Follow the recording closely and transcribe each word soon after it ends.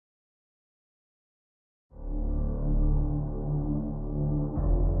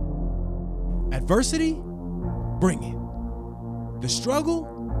Adversity? Bring it. The struggle?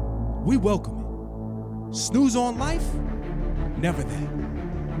 We welcome it. Snooze on life? Never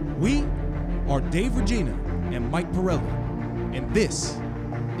that. We are Dave Regina and Mike Pirelli, and this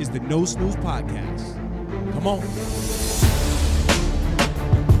is the No Snooze Podcast. Come on.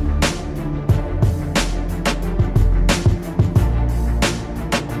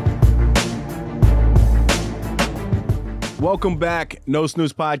 Welcome back, No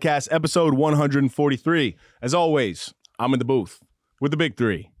Snooze Podcast, episode 143. As always, I'm in the booth with the big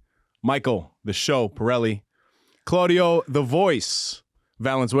three. Michael, the show, Pirelli. Claudio, the voice,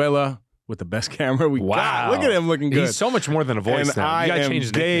 Valenzuela, with the best camera we got. Look at him looking good. He's so much more than a voice and now. I am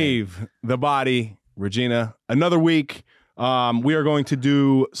Dave, the body, Regina. Another week. We are going to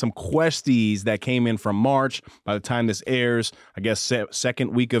do some questies that came in from March. By the time this airs, I guess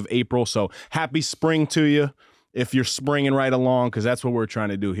second week of April. So happy spring to you. If you're springing right along, because that's what we're trying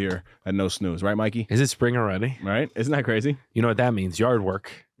to do here at No Snooze. Right, Mikey? Is it spring already? Right? Isn't that crazy? You know what that means? Yard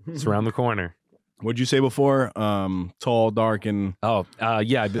work. It's around the corner. What'd you say before? Tall, dark, and...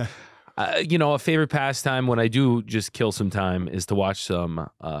 Yeah. You know, a favorite pastime when I do just kill some time is to watch some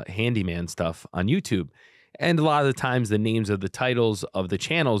handyman stuff on YouTube. And a lot of the times the names of the titles of the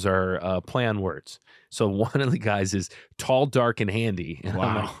channels are play on words. So one of the guys is Tall, Dark, and Handy. And wow.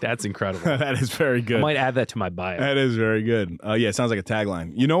 I'm like, that's incredible. That is very good. I might add that to my bio. That is very good. Yeah, it sounds like a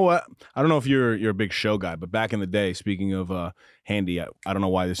tagline. You know what? I don't know if you're a big show guy, but back in the day, speaking of Handy, I don't know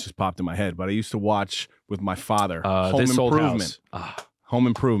why this just popped in my head, but I used to watch with my father Home Improvement. Home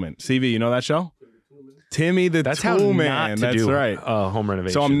Improvement. CV, you know that show? Timmy the Tool Man. That's right. Home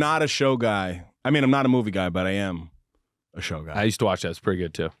renovation. So I'm not a show guy. I mean, I'm not a movie guy, but I am a show guy. I used to watch that. It's pretty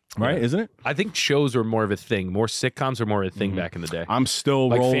good too. Right? Yeah. Isn't it? I think shows are more of a thing. More sitcoms are more of a thing back in the day. I'm still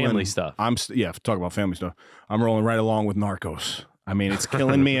like rolling. Family stuff. Talk about family stuff. I'm rolling right along with Narcos. I mean, it's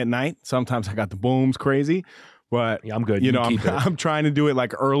killing me at night. Sometimes I got the booms crazy. But yeah, I'm good. You know, I'm trying to do it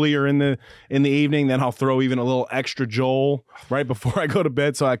like earlier in the evening. Then I'll throw even a little extra Joel right before I go to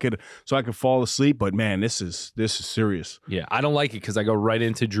bed, so I could fall asleep. But man, this is serious. Yeah, I don't like it because I go right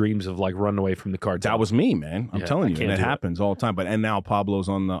into dreams of like running away from the cartel. That was me, man. I'm telling you, and it happens all the time. And now Pablo's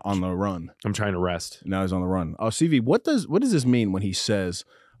on the run. I'm trying to rest. Now he's on the run. Oh, CV, what does this mean when he says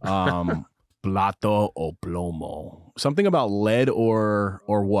plato o plomo? Something about lead or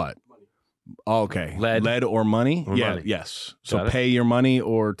what? Oh, okay. Lead or money? Money. Yes. So pay your money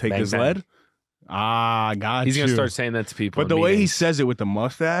or take his lead? Ah, got He's going to start saying that to people. But the way he says it with the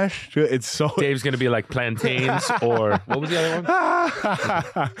mustache, it's so... Dave's going to be like plantains or... What was the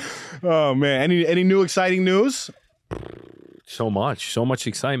other one? Oh, man. Any new exciting news? So much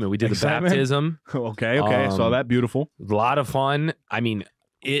excitement. We did the baptism. Okay. I saw that. Beautiful. A lot of fun. I mean...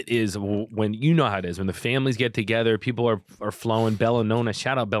 It is when you know how it is when the families get together, people are flowing. Bellinona,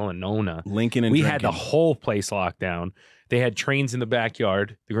 shout out Bellinona, Lincoln, and we had the whole place locked down. They had trains in the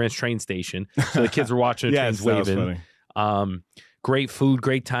backyard, the Grand train station, so the kids were watching the trains waving. Great food,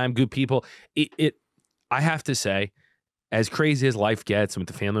 great time, good people. I have to say, as crazy as life gets with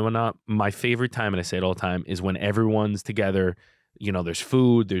the family and whatnot, my favorite time, and I say it all the time, is when everyone's together. You know, there's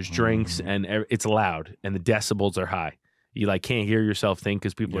food, there's drinks, and it's loud, and the decibels are high. You like can't hear yourself think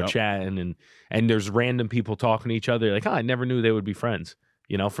because people are chatting and there's random people talking to each other. Like, I never knew they would be friends,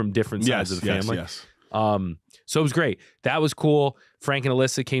 you know, from different sides of the family. Yes. So it was great. That was cool. Frank and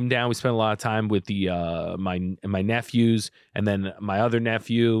Alyssa came down. We spent a lot of time with the my nephews and then my other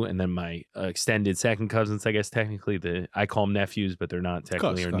nephew and then my extended second cousins. I guess technically I call them nephews, but they're not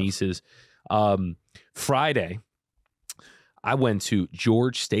technically our nieces. Friday, I went to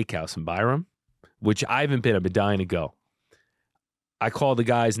George Steakhouse in Byram, which I haven't been. I've been dying to go. I called the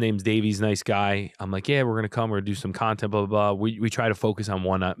guy's name's Davey's nice guy. I'm like, yeah, we're going to come. We're going to do some content, blah, blah, blah. We try to focus on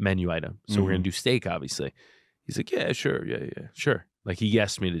one menu item. So we're going to do steak, obviously. He's like, yeah, sure. Yeah, sure. Like, he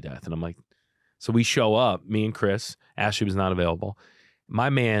yesed me to death. And I'm like, so we show up, me and Chris. Ashley was not available.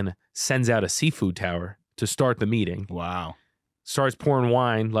 My man sends out a seafood tower to start the meeting. Wow. Starts pouring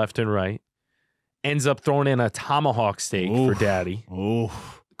wine left and right. Ends up throwing in a tomahawk steak for Daddy.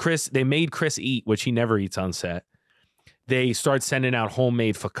 They made Chris eat, which he never eats on set. They start sending out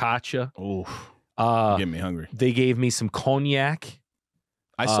homemade focaccia. Getting me hungry. They gave me some cognac.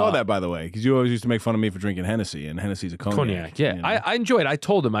 I saw that, by the way, because you always used to make fun of me for drinking Hennessy, and Hennessy's a cognac. Yeah. You know? I enjoyed it. I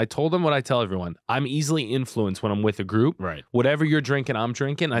told them what I tell everyone. I'm easily influenced when I'm with a group. Right. Whatever you're drinking, I'm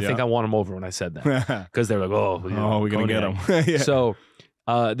drinking. I think I won them over when I said that. Because they're like, we're going to get them. Yeah. So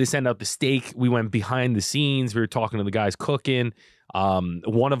they send out the steak. We went behind the scenes. We were talking to the guys cooking.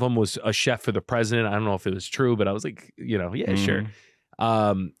 One of them was a chef for the president. I don't know if it was true, but I was like, sure.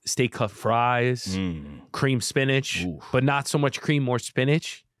 Steak cut fries, cream spinach, but not so much cream, more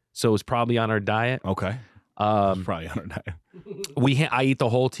spinach. so it was probably on our diet. Okay. Probably on our diet. I eat the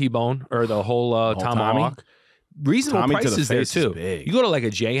whole T-bone or the whole tomahawk. Tommy? Reasonable Tommy to the prices there face is too. big. You go to like a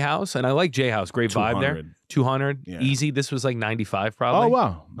J House, and I like J House. Great vibe there. 200 Yeah. easy. This was like 95 probably. Oh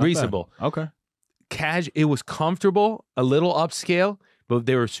wow, not reasonable. bad. Okay. It was comfortable, a little upscale, but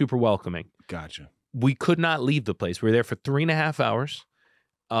they were super welcoming. Gotcha. We could not leave the place. We were there for 3.5 hours.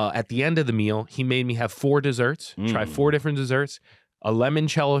 At the end of the meal, he made me have 4 desserts. Try 4 different desserts. A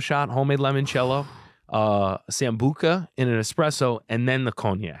limoncello shot, homemade limoncello, sambuca in an espresso, and then the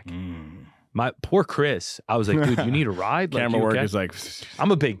cognac. My poor Chris, I was like, dude, you need a ride? Like, Camera work is like,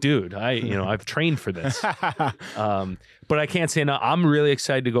 I'm a big dude. I've trained for this. But I can't say no. I'm really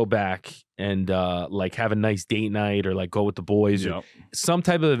excited to go back and like have a nice date night or like go with the boys or some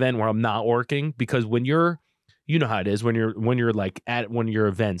type of event where I'm not working, because when you know how it is when you're like at one of your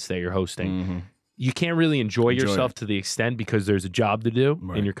events that you're hosting, you can't really enjoy yourself to the extent because there's a job to do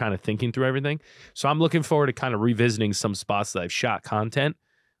and you're kind of thinking through everything. So I'm looking forward to kind of revisiting some spots that I've shot content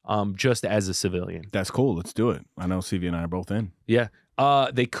just as a civilian. that's cool. Let's do it. I know CV and I are both in. Yeah.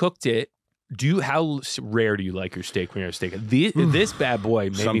 They cooked it. How rare do you like your steak when you're a steak? This bad boy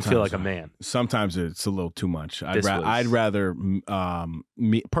made me feel like a man. Sometimes it's a little too much. This was- I'd rather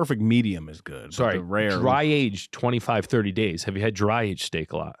perfect medium is good. Sorry, but the rare dry aged 25, 30 days. Have you had dry aged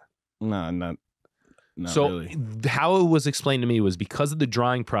steak a lot? No, not So really. how it was explained to me was because of the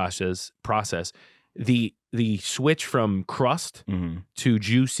drying process, the switch from crust to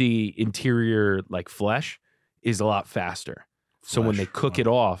juicy interior like flesh is a lot faster. So when they cook it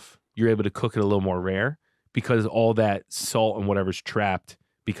off, you're able to cook it a little more rare because all that salt and whatever's trapped,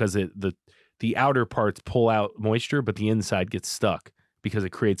 because the outer parts pull out moisture, but the inside gets stuck because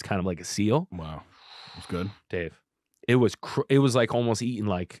it creates kind of like a seal. Wow, it's good, Dave. It was like almost eating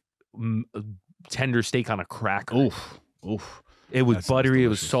like tender steak on a cracker. Oof. It was That sounds buttery. It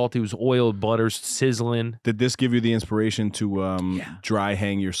was delicious. salty. It was oiled, butter, sizzling. Did this give you the inspiration to dry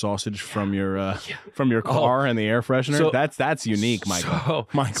hang your sausage from your car and the air freshener? So- that's unique, Michael.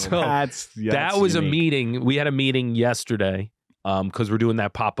 That was a meeting. We had a meeting yesterday because we're doing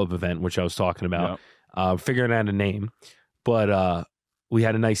that pop-up event, which I was talking about, figuring out a name. But we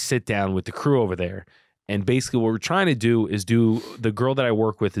had a nice sit down with the crew over there. And basically what we're trying to do is the girl that I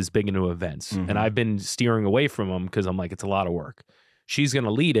work with is big into events. And I've been steering away from them because I'm like, it's a lot of work. She's going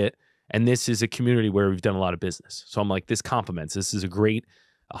to lead it. And this is a community where we've done a lot of business. So I'm like, this complements. This is a great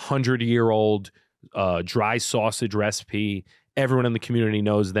 100-year-old dry sausage recipe. Everyone in the community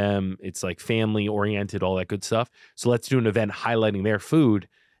knows them. It's like family oriented, all that good stuff. So let's do an event highlighting their food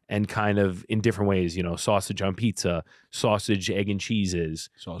and kind of in different ways, sausage on pizza, sausage, egg and cheeses,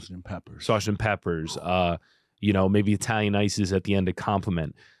 sausage and peppers, maybe Italian ices at the end to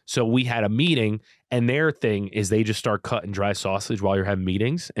complement. So we had a meeting, and their thing is they just start cutting dry sausage while you're having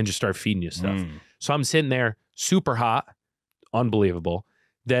meetings and just start feeding you stuff. So I'm sitting there super hot, unbelievable.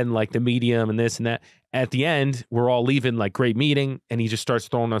 Then like the medium and this and that. At the end, we're all leaving, like, great meeting, and he just starts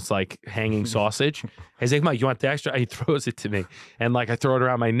throwing us like hanging sausage. He's like, Mike, you want the extra? He throws it to me, and like I throw it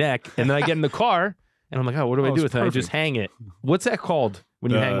around my neck, and then I get in the car, and I'm like, oh, what do I do with it? I just hang it. What's that called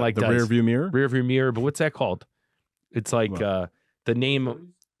when you hang like the dice? rear view mirror? Rear view mirror, but what's that called? It's like the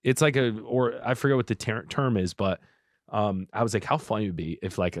name. It's like I forget what the term is, but I was like, how funny it would be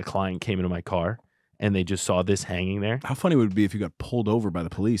if like a client came into my car and they just saw this hanging there. How funny would it be if you got pulled over by the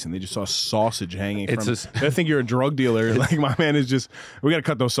police and they just saw sausage hanging from... Just, they think you're a drug dealer. Like, my man is just... We got to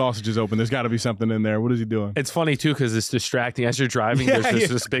cut those sausages open. There's got to be something in there. What is he doing? It's funny, too, because it's distracting. As you're driving, there's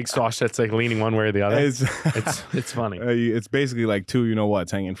this big sausage that's like leaning one way or the other. It's funny. It's basically like two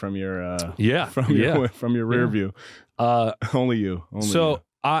you-know-what's hanging from your... from your rear view. Only you. So,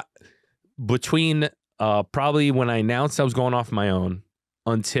 between probably when I announced I was going off my own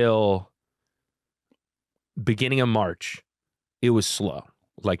until... beginning of March, it was slow.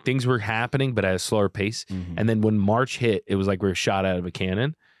 Like, things were happening, but at a slower pace. And then when March hit, it was like we were shot out of a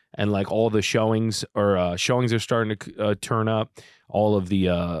cannon. And like all the showings are starting to turn up. All of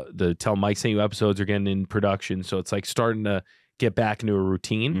the Tell Mike Sent You episodes are getting in production. So it's like starting to get back into a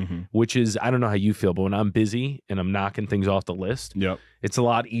routine, which is, I don't know how you feel, but when I'm busy and I'm knocking things off the list, it's a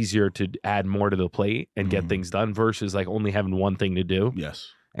lot easier to add more to the plate and get things done versus like only having one thing to do. Yes.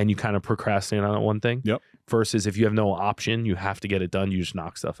 And you kind of procrastinate on that one thing. Yep. Versus if you have no option, you have to get it done. You just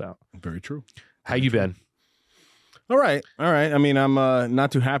knock stuff out. Very true. How you been? All right. I mean, I'm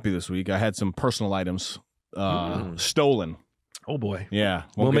not too happy this week. I had some personal items stolen. Oh boy. Yeah.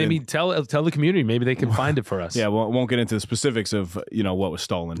 Well, maybe tell the community. Maybe they can find it for us. Yeah. Won't get into the specifics of what was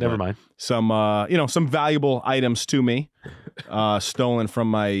stolen. Never mind. Some some valuable items to me, stolen from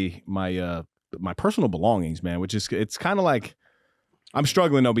my personal belongings, man. Which is, it's kind of like, I'm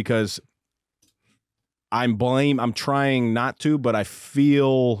struggling though because I'm trying not to, but I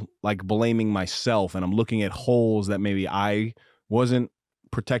feel like blaming myself, and I'm looking at holes that maybe I wasn't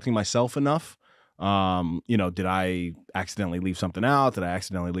protecting myself enough. Did I accidentally leave something out? Did I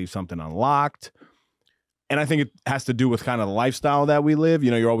accidentally leave something unlocked? And I think it has to do with kind of the lifestyle that we live.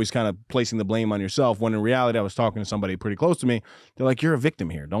 You're always kind of placing the blame on yourself, when in reality, I was talking to somebody pretty close to me. They're like, you're a victim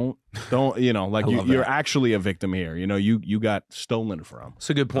here. Don't, you're actually a victim here. You got stolen from. It's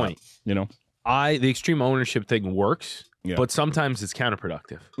a good point. The extreme ownership thing works, but sometimes it's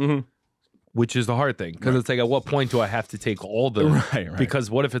counterproductive, which is the hard thing. Because it's like, at what point do I have to take all the, right. Because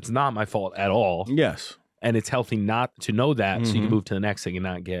what if it's not my fault at all? Yes. And it's healthy not to know that, so you can move to the next thing and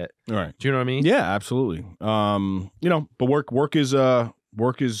not get. Right. Do you know what I mean? Yeah, absolutely. But work is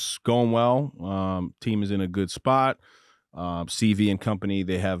going well. Team is in a good spot. CV and company,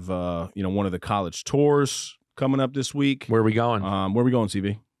 they have one of the college tours coming up this week. Where are we going? Where are we going,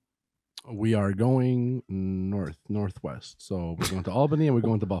 CV? We are going northwest. So we're going to Albany and we're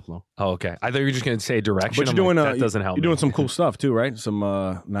going to Buffalo. Oh, okay. I thought you were just going to say direction. But you're doing that doesn't help. You're doing some cool stuff too, right? Some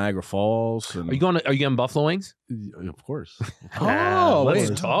Niagara Falls. And... Are you getting Buffalo wings? Of course.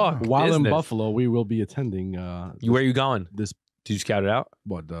 Let's talk. While business. in Buffalo, we will be attending. Where are you going? Did you scout it out?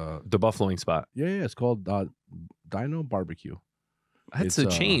 What the Buffalo wing spot? Yeah, it's called Dino Barbecue. That's a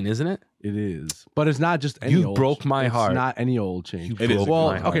chain, isn't it? It is, but it's not just any. You broke my heart. It's not any old chain. It is.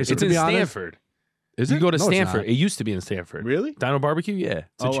 Well, okay, so it's in Stanford. Is it? You go to No, Stanford. It used to be in Stanford. Really? Dino Barbecue? Yeah,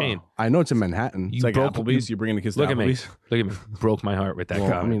 it's a chain. Wow. I know it's in Manhattan. It's like Applebee's. You're bringing the kids to Applebee's. Look at me. Broke my heart with that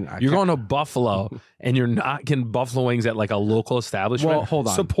comment. I mean, you're going to Buffalo and you're not getting buffalo wings at like a local establishment. Well, hold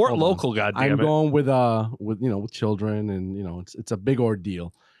on. Support local, goddammit. I'm going with children, and it's a big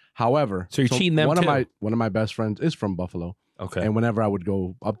ordeal. However, so you're cheating them too. One of my best friends is from Buffalo. Okay. And whenever I would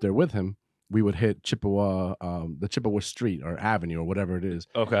go up there with him, we would hit Chippewa, the Chippewa Street or Avenue or whatever it is.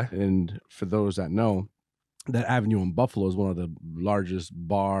 Okay. And for those that know, that avenue in Buffalo is one of the largest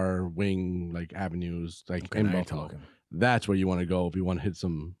bar wing avenues in Buffalo. That's where you want to go if you want to hit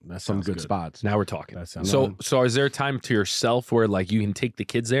some good spots. Now we're talking. That sounds so is there a time to yourself where you can take the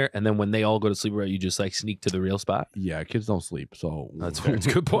kids there, and then when they all go to sleep, you just sneak to the real spot? Yeah, kids don't sleep, so that's fair. It's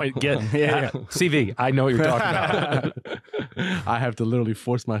a good point. CV, I know what you're talking about. I have to literally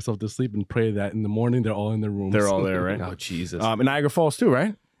force myself to sleep and pray that in the morning they're all in their rooms. They're all there, right? Oh Jesus. And Niagara Falls too,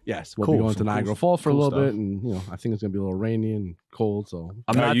 right? Yes, we'll be going to Niagara Falls for a little bit, and I think it's gonna be a little rainy and cold. So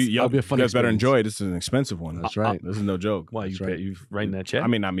it'll be a fun. You guys better enjoy it. This is an expensive one. That's right. This is no joke. Why you writing that check? I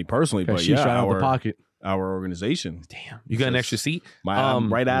mean, not me personally, but she's right out of the pocket. Our organization. Damn, you got an extra seat?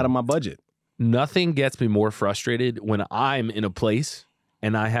 I'm right out of my budget. Nothing gets me more frustrated when I'm in a place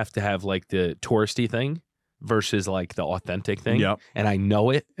and I have to have the touristy thing versus the authentic thing. Yep. And I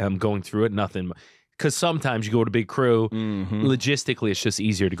know it. And I'm going through it. Nothing. Because sometimes you go to big crew, logistically, it's just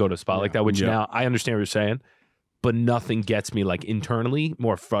easier to go to a spot like that, which now I understand what you're saying, but nothing gets me internally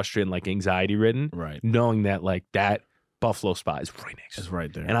more frustrated, anxiety ridden, right? Knowing that that Buffalo spot is right next. It's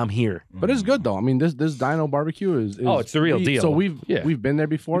right there, and I'm here. But it's good though. I mean, this Dino Barbecue is it's the real deal. So we've been there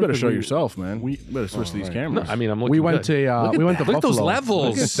before. You better show yourself, man. We better switch these cameras. No, I mean, I'm looking. We went good. to look at Buffalo. Those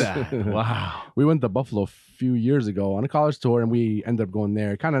levels. Look at that. Wow. We went to Buffalo a few years ago on a college tour, and we ended up going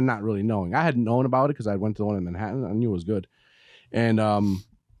there, kind of not really knowing. I had known about it because I went to the one in Manhattan. I knew it was good, and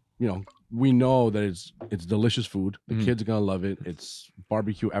we know that it's delicious food. The kids are gonna love it. It's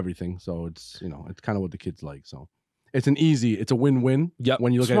barbecue everything, so it's it's kind of what the kids like. So it's a win-win. Yep.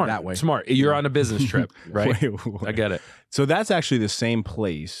 When you look at it that way. Smart. You're on a business trip, right? Wait. I get it. So that's actually the same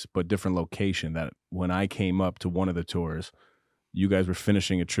place but different location. That when I came up to one of the tours, you guys were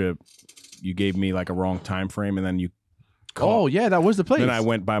finishing a trip. You gave me a wrong time frame, and then you. Oh yeah, that was the place. Then I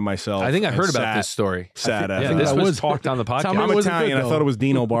went by myself. I think I heard about this story. This was talked on the podcast. I'm Italian. I thought it was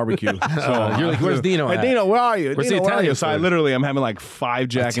Dino Barbecue. So you're like, where's Dino? Hey, Dino, where are you? Where's Dino, the Italian? So I'm having 5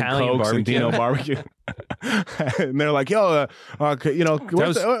 Jack Italian and Cokes barbecue. and Dino Barbecue. And they're like, yo,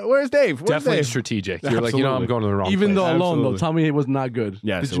 where's Dave? Definitely strategic. You're like, I'm going to the wrong place. Even though alone, they'll tell me it was not good.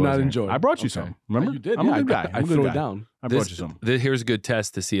 Yes, did you not enjoy? I brought you some. Remember? You did. I'm a good guy. I threw it down. I brought you some. Here's a good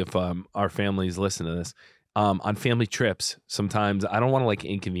test to see if our families listen to this. On family trips, sometimes I don't want to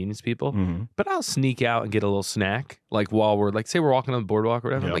inconvenience people, but I'll sneak out and get a little snack. While we're say we're walking on the boardwalk or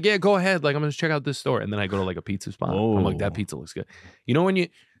whatever. I'm like, yeah, go ahead. I'm gonna check out this store, and then I go to a pizza spot. I'm like, that pizza looks good. When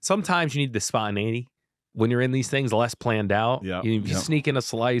sometimes you need the spontaneity when you're in these things, less planned out. Yeah, you sneak in a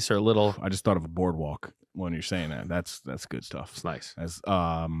slice or a little. I just thought of a boardwalk when you're saying that. That's good stuff. It's nice. As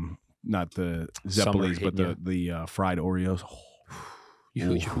not the Zeppelis, but the fried Oreos.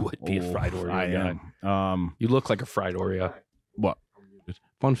 You would be a fried Oreo guy. I am. You look like a fried Oreo. What?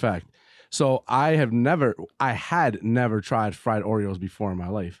 Fun fact. So I had never tried fried Oreos before in my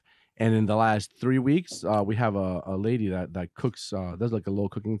life. And in the last 3 weeks, we have a lady that cooks, does like a little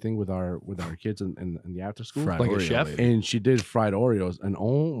cooking thing with our kids in the after school. Fried Like a Oreo chef? lady. And she did fried Oreos, and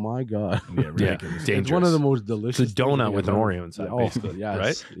oh my god, Yeah, Yeah, ridiculous. dangerous. it's one of the most delicious. It's a donut things with I've an ever- Oreo inside, Oh, basically, yes,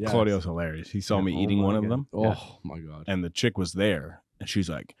 right? yes. Claudio's hilarious. He saw me Oh eating my one of God. them, Oh my god. and the chick was there, and she's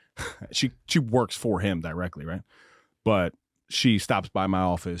like, she works for him directly, right? But she stops by my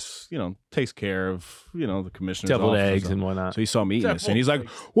office, takes care of, the commissioner's Deviled office eggs stuff. and whatnot. So he saw me eating this, and he's like,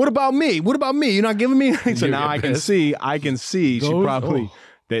 Deviled eggs. "What about me? What about me? You're not giving me?" So You now get I pissed. can see she Those- probably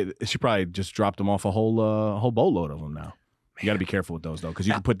oh. she probably just dropped them off a whole boatload of them now. You got to be careful with those though, because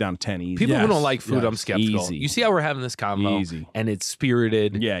you can put down 10 easy. People who Yes, don't like food, I'm yes, skeptical. easy. You see how we're having this convo, Easy. and it's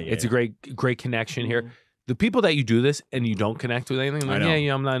spirited. Yeah, It's yeah. a great connection here. The people that you do this and you don't connect with anything, I like,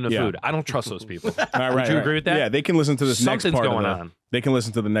 know. I'm not into Yeah. food. I don't trust those people. All right, Would you agree with that? Yeah, they can listen to this Something's next part going of the, on. They can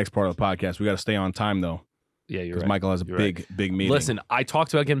listen to the next part of the podcast. We got to stay on time though, Yeah, you're because right. Michael has a You're big meeting. Listen, I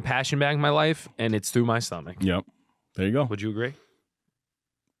talked about getting passion back in my life, and it's through my stomach. Yep. There you go. Would you agree?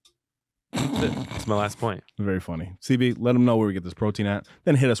 That's my last point. Very funny. CB, let them know where we get this protein at.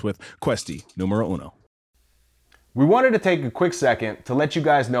 Then hit us with Questi numero uno. We wanted to take a quick second to let you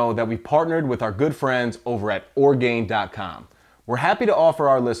guys know that we've partnered with our good friends over at Orgain.com. We're happy to offer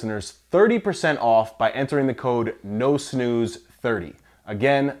our listeners 30% off by entering the code NOSNOOZE30.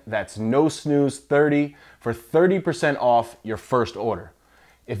 Again, that's NOSNOOZE30 for 30% off your first order.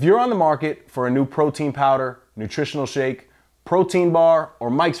 If you're on the market for a new protein powder, nutritional shake, protein bar, or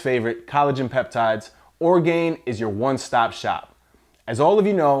Mike's favorite, collagen peptides, Orgain is your one-stop shop. As all of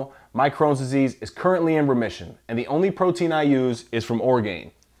you know, my Crohn's disease is currently in remission, and the only protein I use is from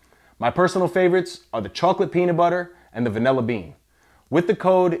Orgain. My personal favorites are the chocolate peanut butter and the vanilla bean. With the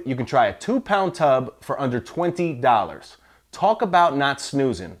code, you can try a 2-pound tub for under $20. Talk about not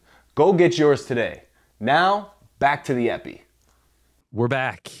snoozing. Go get yours today. Now, back to the epi. We're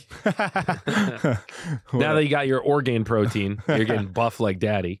back. Now that you got your Orgain protein, you're getting buff like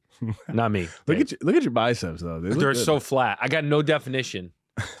daddy. Not me. Look at your biceps though. They look They're good. so flat. I got no definition.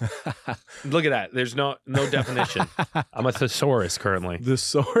 Look at that. There's no definition. I'm a thesaurus currently. the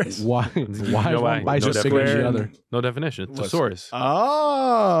source. Why? Why is No way. one bicep No bigger than definition. the other? No definition. What's- Thesaurus.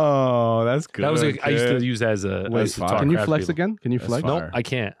 Oh, that's good. That was I used to kid. use that as a. Wait, as to fire. talk Can you crap to flex people. again? Can you That's flex? fire. Nope, I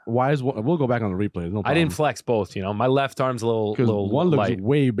can't. Why is one? We'll go back on the replay. No I problem. didn't flex both. My left arm's a little because one looks light.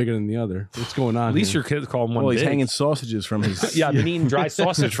 way bigger than the other. What's going on? At least here? your kids call him one. Well, he's big. hanging sausages from his. Yeah, I've been eating dry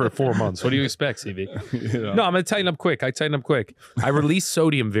sausage for 4 months. What do you expect, CB? No, I'm gonna tighten up quick. I tighten up quick. I release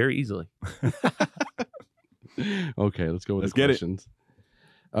sodium very easily. Okay, let's go with Let's the get it. questions.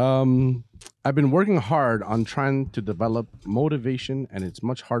 I've been working hard on trying to develop motivation, and it's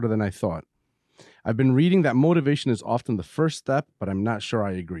much harder than I thought. I've been reading that motivation is often the first step, but I'm not sure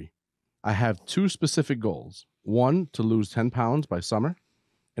I agree. I have 2 specific goals. One, to lose 10 pounds by summer,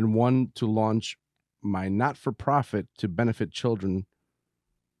 and one, to launch my not-for-profit to benefit children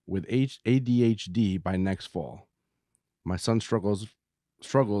with ADHD by next fall. My son struggles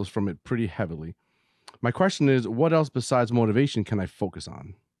from it pretty heavily. My question is, what else besides motivation can I focus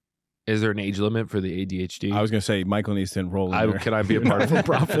on? Is there an age limit for the ADHD? I was gonna say Michael needs to enroll. In there. Can I be a part of a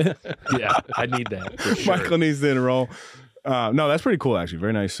profit? Yeah, I need that. For sure. Michael needs to enroll. No, that's pretty cool actually.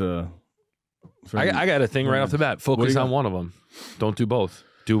 Very nice. I got a thing right off the bat. What do Focus you on got? one of them. Don't do both.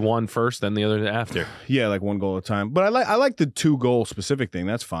 Do one first, then the other after. Yeah, like one goal at a time. But I like the 2 goal specific thing.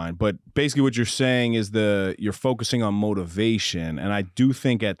 That's fine. But basically, what you're saying is you're focusing on motivation, and I do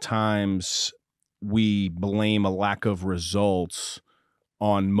think at times we blame a lack of results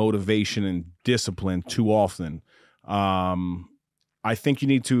on motivation and discipline too often. I think you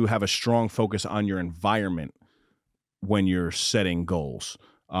need to have a strong focus on your environment when you're setting goals.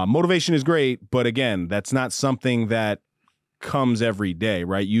 Motivation is great, but again, that's not something that comes every day,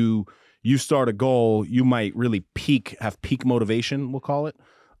 right? You start a goal, you might really have peak motivation, we'll call it.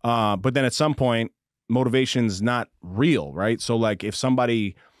 But then at some point, motivation's not real, right? So like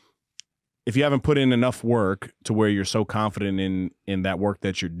if you haven't put in enough work to where you're so confident in that work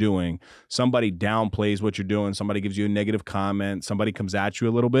that you're doing, somebody downplays what you're doing, somebody gives you a negative comment, somebody comes at you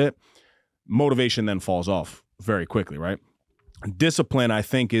a little bit, motivation then falls off very quickly, right? Discipline, I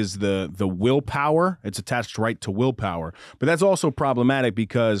think, is the willpower. It's attached right to willpower. But that's also problematic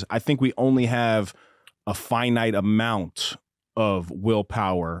because I think we only have a finite amount of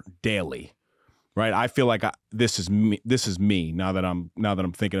willpower daily. Right? I feel like this is me now that I'm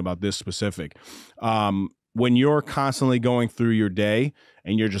thinking about this specific. when you're constantly going through your day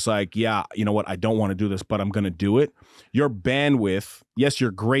and you're just like, yeah, you know what, I don't want to do this, but I'm going to do it. Your bandwidth, yes,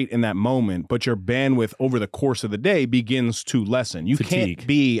 you're great in that moment, but your bandwidth over the course of the day begins to lessen. You can't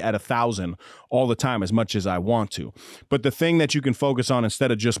be at 1,000 all the time as much as I want to. But the thing that you can focus on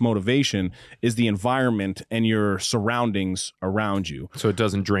instead of just motivation is the environment and your surroundings around you. So it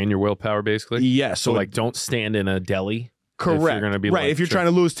doesn't drain your willpower, basically? Yes. So like, don't stand in a deli. Correct. If you're gonna be right. If you're trying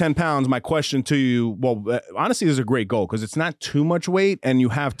to lose 10 pounds, my question to you, well, honestly, this is a great goal because it's not too much weight and you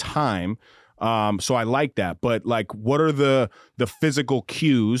have time. So I like that. But like, what are the physical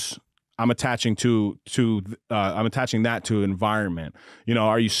cues I'm attaching I'm attaching that to environment? You know,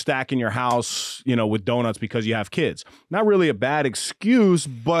 are you stacking your house, you know, with donuts because you have kids? Not really a bad excuse,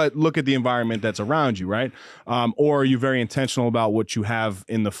 but look at the environment that's around you, right? Or are you very intentional about what you have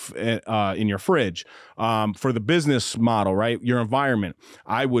in in your fridge? For the business model, right? Your environment.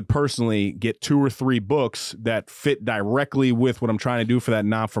 I would personally get 2 or 3 books that fit directly with what I'm trying to do for that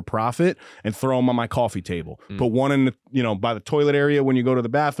not-for-profit and throw them on my coffee table. Put one in the, you know, by the toilet area when you go to the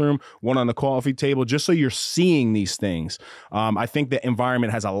bathroom, one on the coffee table, just so you're seeing these things. I think the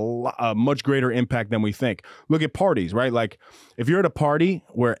environment has a much greater impact than we think. Look at parties, right? Like if you're at a party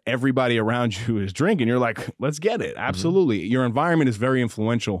where everybody around you is drinking, you're like, let's get it. Absolutely. Your environment is very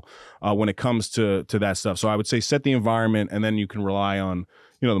influential when it comes to that stuff. So I would say set the environment and then you can rely on,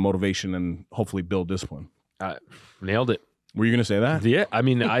 you know, the motivation and hopefully build discipline. Nailed it. Were you going to say that? Yeah. I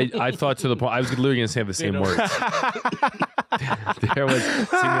mean, I thought to the point, I was literally going to say the same words. There was,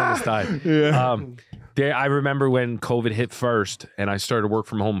 see me on the side. Yeah. I remember when COVID hit first and I started to work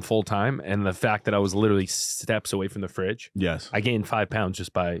from home full time, and the fact that I was literally steps away from the fridge. Yes. I gained 5 pounds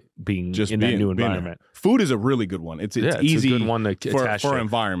just by being in that new environment. Food is a really good one. It's it's easy a good one to attach for to.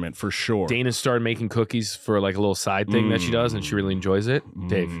 environment for sure. Dana started making cookies for like a little side thing that she does, and she really enjoys it.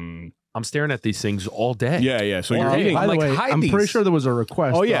 Dave, I'm staring at these things all day. Yeah. So you're eating. By the like, way, I'm pretty sure there was a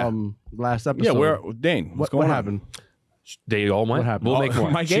request. Oh, yeah. Last episode. Yeah, Dane, what's going what on? happened? They all went. What happened? We'll make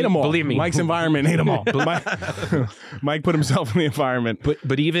more. Mike ate them all. Believe me. Mike's environment ate them all. Mike put himself in the environment.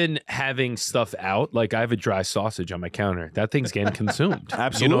 But even having stuff out, like I have a dry sausage on my counter. That thing's getting consumed.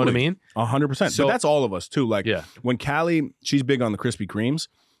 Absolutely. You know what I mean? 100%. So- But that's all of us too. Like when Callie, she's big on the Krispy Kremes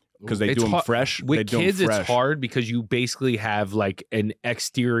because they do them fresh. With they do 'em kids, fresh. it's hard because you basically have like an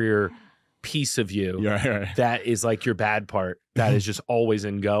exterior piece of you Right. that is like your bad part that is just always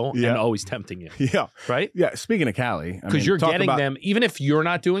in go and always tempting you. Yeah. Right? Yeah. Speaking of Callie, Because you're getting them, even if you're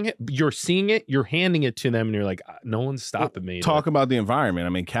not doing it, you're seeing it, you're handing it to them, and you're like, no one's stopping me. Talk about the environment. I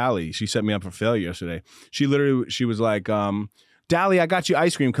mean, Callie, she set me up for failure yesterday. She was like, Dally, I got you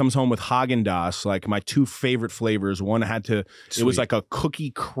ice cream. Comes home with Haagen-Dazs, like my 2 favorite flavors. One had to, it was like a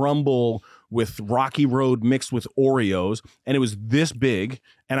cookie crumble with Rocky Road mixed with Oreos, and it was this big,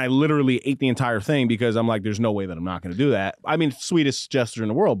 and I literally ate the entire thing because I'm like, there's no way that I'm not going to do that. I mean, sweetest gesture in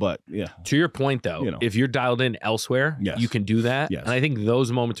the world, but yeah. To your point, though, if you're dialed in elsewhere, you can do that. Yes. And I think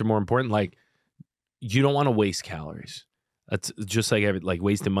those moments are more important. Like, you don't want to waste calories. That's just like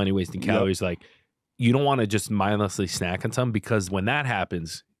wasting money, wasting calories. Like, you don't want to just mindlessly snack on something because when that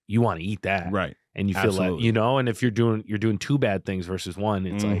happens, you want to eat that. Right. And you feel like, you know, and if you're doing 2 bad things versus one,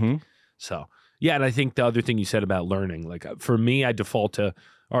 it's like, so yeah. And I think the other thing you said about learning, like for me, I default to,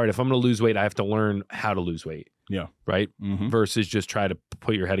 all right, if I'm going to lose weight, I have to learn how to lose weight. Yeah. Right. Versus just try to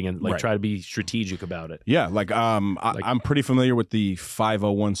put your head against, like try to be strategic about it. Yeah. Like, I'm pretty familiar with the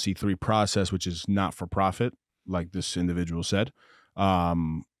 501c3 process, which is not for profit, like this individual said.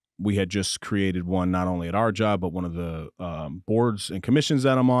 We had just created one, not only at our job, but one of the boards and commissions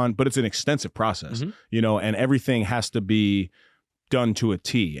that I'm on, but it's an extensive process, you know, and everything has to be done to a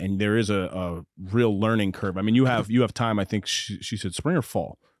T, and there is a real learning curve. I mean, you have time. I think she said spring or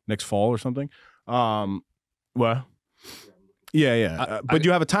fall, next fall or something. Well, yeah. But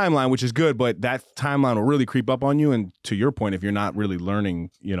you have a timeline, which is good, but that timeline will really creep up on you. And to your point, if you're not really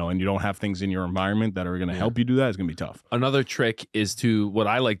learning, you know, and you don't have things in your environment that are going to help you do that, it's going to be tough. Another trick is what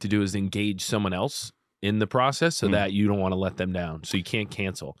I like to do is engage someone else in the process so that you don't want to let them down. So you can't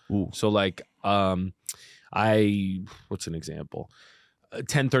cancel. Ooh. So like, what's an example?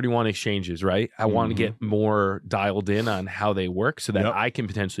 1031 exchanges, right? I want to get more dialed in on how they work so that I can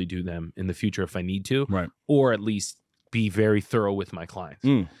potentially do them in the future if I need to, right? Or at least be very thorough with my clients.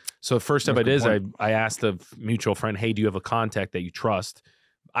 So the first step I did is I asked a mutual friend, hey, do you have a contact that you trust?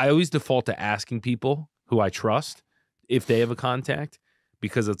 I always default to asking people who I trust if they have a contact,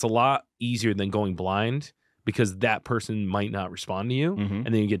 because it's a lot easier than going blind, because that person might not respond to you and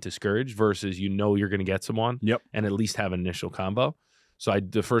then you get discouraged versus you're going to get someone and at least have an initial combo. So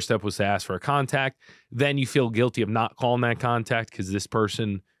the first step was to ask for a contact. Then you feel guilty of not calling that contact because this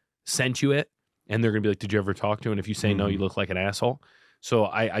person sent you it. and they're gonna be like, "Did you ever talk to him?" And if you say no, you look like an asshole. So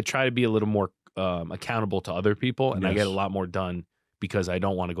I try to be a little more accountable to other people, and I get a lot more done because I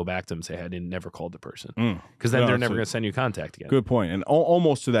don't want to go back to them and say I didn't never called the person, because then they're never going to send you contact again. Good point. And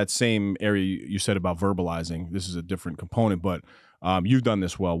almost to that same area you said about verbalizing. This is a different component, but you've done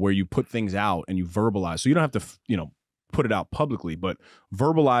this well, where you put things out and you verbalize. So you don't have to, put it out publicly, but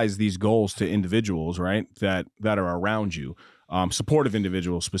verbalize these goals to individuals, right? That are around you, supportive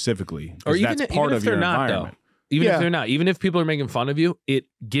individuals specifically, or even, that's part of your environment. Even if they're not, even if people are making fun of you, it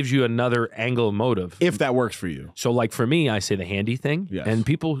gives you another angle of motive. If that works for you. So like for me, I say the handy thing, yes. and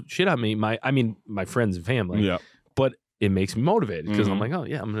people shit on me. My friends and family. Yeah. But it makes me motivated because I'm like, oh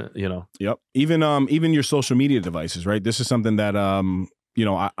yeah, I'm gonna, Yep. Even your social media devices, right? This is something that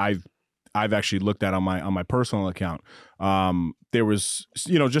I've actually looked at on my personal account. There was,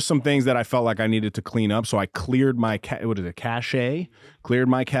 just some things that I felt like I needed to clean up. So I cleared my cache, and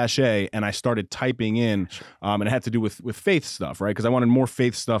I started typing in, and it had to do with faith stuff, right? Because I wanted more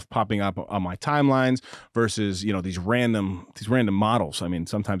faith stuff popping up on my timelines versus, these random models. I mean,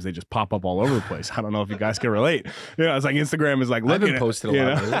 sometimes they just pop up all over the place. I don't know if you guys can relate. It's like Instagram is like, look, I've been posted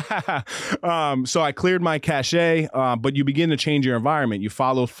a lot. So I cleared my cache, but you begin to change your environment. You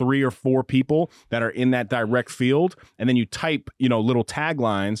follow 3 or 4 people that are in that direct field, and then you type, little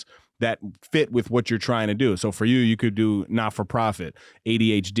taglines that fit with what you're trying to do. So for you, you could do not for profit,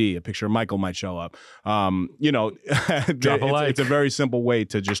 ADHD, a picture of Michael might show up. It's a very simple way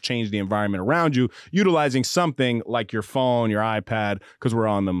to just change the environment around you, utilizing something like your phone, your iPad, because we're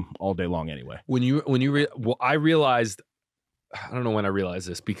on them all day long anyway. I realized, I don't know when I realized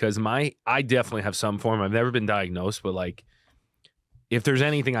this, because I definitely have some form. I've never been diagnosed, but like, if there's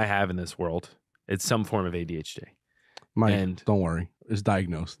anything I have in this world, it's some form of ADHD. Mike, don't worry. It's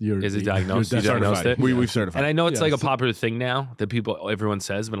diagnosed. Is it diagnosed? You diagnosed it? We've certified. And I know it's like a popular thing now that everyone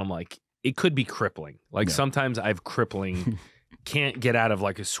says, but I'm like, it could be crippling. Like sometimes I have crippling, can't get out of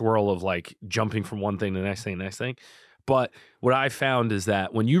like a swirl of like jumping from one thing to the next thing. But what I found is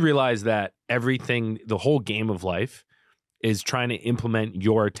that when you realize that everything, the whole game of life is trying to implement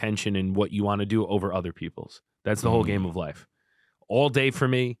your attention and what you want to do over other people's. That's the whole game of life. All day for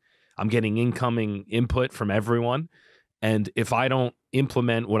me, I'm getting incoming input from everyone. And if I don't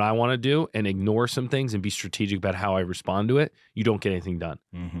implement what I want to do and ignore some things and be strategic about how I respond to it, you don't get anything done.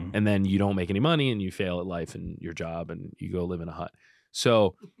 And then you don't make any money and you fail at life and your job and you go live in a hut.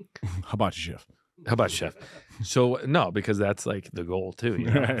 So how about you, chef? So no, because that's like the goal too.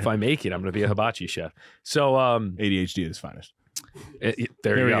 If I make it, I'm going to be a hibachi chef. So ADHD at its finest.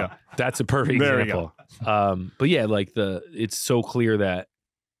 There you go. That's a perfect example. But yeah, like it's so clear that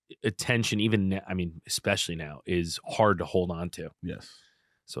attention, especially now, is hard to hold on to. Yes.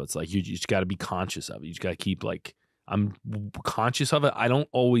 So it's like you just got to be conscious of it. You just got to keep I'm conscious of it. I don't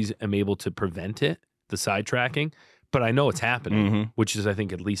always am able to prevent it, the sidetracking, but I know it's happening, which is, I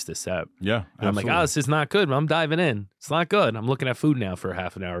think, at least a step. Yeah. And I'm like, this is not good. But I'm diving in. It's not good. I'm looking at food now for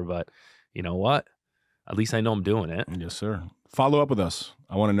half an hour, but you know what? At least I know I'm doing it. Yes, sir. Follow up with us.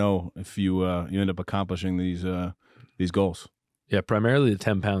 I want to know if you end up accomplishing these goals. Yeah, primarily the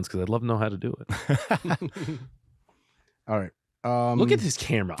 10 pounds because I'd love to know how to do it. All right. Look at this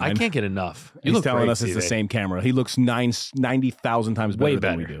camera. I can't get enough. He's telling us it's the same camera. He looks 90,000 times better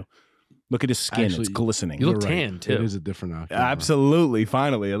than we do. Look at his skin. Actually, it's glistening. You look tan, too. It is a different camera. Absolutely.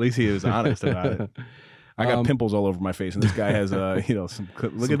 Finally. At least he was honest about it. I got pimples all over my face, and this guy has some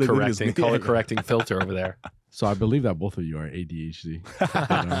color correcting filter over there. So I believe that both of you are ADHD.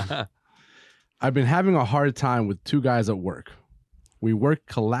 But, I've been having a hard time with 2 guys at work. We work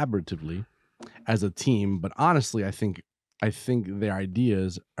collaboratively as a team, but honestly, I think their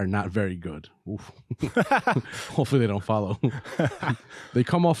ideas are not very good. Hopefully they don't follow. They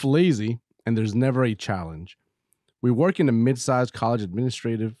come off lazy, and there's never a challenge. We work in a mid-sized college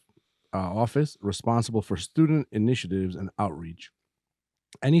administrative office responsible for student initiatives and outreach.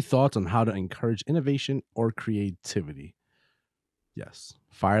 Any thoughts on how to encourage innovation or creativity? Yes.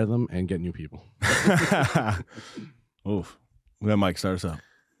 Fire them and get new people. Oof. Let Mike start us out.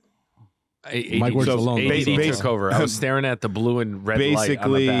 Mike works alone. Took over. I was staring at the blue and red light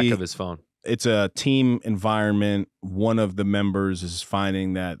on the back of his phone. It's a team environment. One of the members is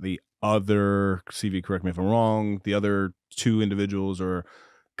finding that the other, CV, correct me if I'm wrong, the other 2 individuals are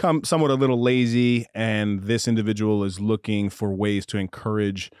somewhat a little lazy, and this individual is looking for ways to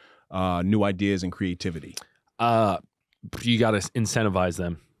encourage new ideas and creativity. You got to incentivize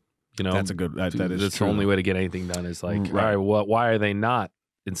them. That's a good. That is that's true. The only way to get anything done is like, right. All right, why are they not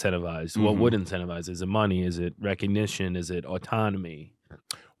incentivized? What would incentivize? Is it money? Is it recognition? Is it autonomy?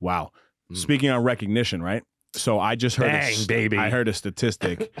 Wow. Speaking on recognition, right? So I just heard, Bang, baby. I heard a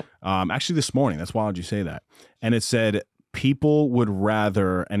statistic, actually this morning. That's wild you say that. And it said people would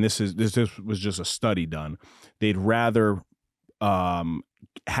rather, and this was just a study done. They'd rather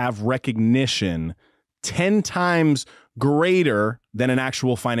have recognition 10 times greater than an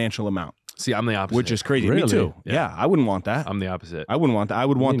actual financial amount. See, I'm the opposite. Which is crazy. Really? Me too. Yeah, I wouldn't want that. I'm the opposite. I wouldn't want that. I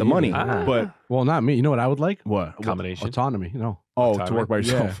would want the neither. money, but Well, not me. You know what I would like? what? Combination. Autonomy. You know. Oh, Autonomy. to work by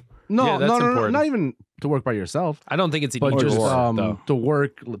yourself. No, Yeah, that's no, important. not even to work by yourself, I don't think it's an but either just or, though. to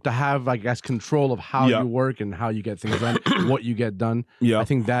work, to have, I guess, control of how Yeah. you work and how you get things done, what you get done. Yeah. I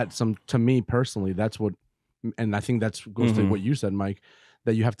think that to me personally, that's what, and I think that's goes to Mhm. what you said, Mike,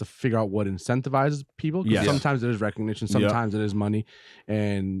 that you have to figure out what incentivizes people. 'Cause Yes. sometimes it is recognition, sometimes it is money,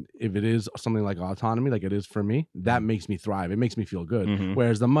 and if it is something like autonomy, like it is for me, that makes me thrive. It makes me feel good. Mhm.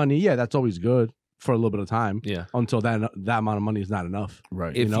 Whereas the money, yeah, that's always good for a little bit of time Yeah. until that amount of money is not enough.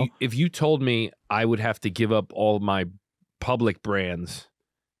 Right. If know? if you told me I would have to give up all my public brands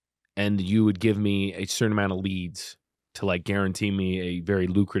and you would give me a certain amount of leads to like guarantee me a very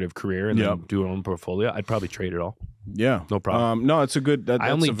lucrative career and Yep. then do an own portfolio, I'd probably trade it all. Yeah. No problem. No, it's a good. That, I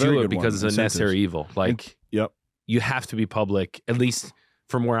that's only a very do it good because one. it's a necessary Incentives. evil. Like Yep. you have to be public, at least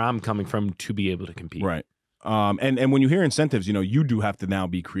from where I'm coming from, to be able to compete. Right. And when you hear incentives, you do have to now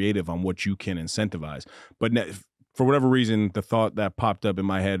be creative on what you can incentivize. But for whatever reason, the thought that popped up in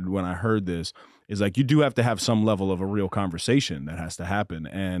my head when I heard this is like you do have to have some level of a real conversation that has to happen.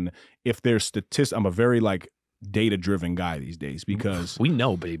 And if there's statistics, I'm a very like data-driven guy these days because We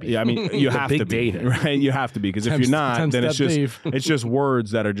know, baby. yeah, I mean you The have big to be data. right. You have to be because if you're not, then it's just it's just words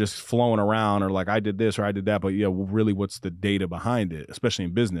that are just flowing around or like I did this or I did that. But yeah, well, really, what's the data behind it, especially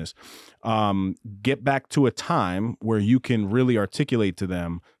in business? Get back to a time where you can really articulate to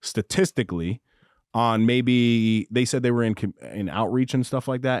them statistically on maybe they said they were in outreach and stuff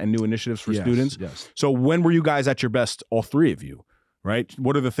like that and new initiatives for students. Yes. So when were you guys at your best, all three of you? Right?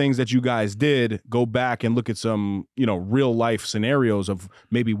 What are the things that you guys did? Go back and look at some, real life scenarios of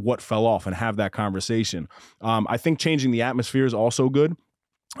maybe what fell off and have that conversation. I think changing the atmosphere is also good.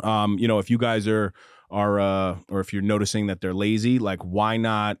 If you guys are or if you're noticing that they're lazy, like why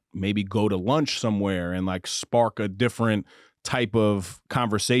not maybe go to lunch somewhere and like spark a different type of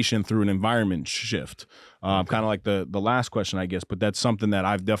conversation through an environment shift. Kind of like the last question, I guess, but that's something that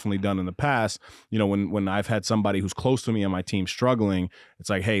I've definitely done in the past. When I've had somebody who's close to me on my team struggling, it's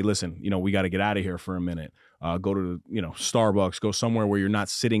like, hey, listen, we got to get out of here for a minute. Go to, Starbucks, go somewhere where you're not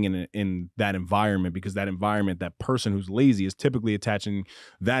sitting in that environment because that environment, that person who's lazy is typically attaching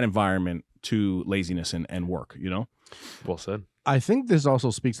that environment to laziness and work, Well said. I think this also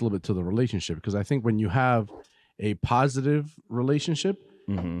speaks a little bit to the relationship because I think when you have a positive relationship,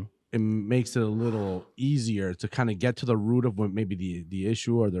 Mm-hmm. it makes it a little easier to kind of get to the root of what maybe the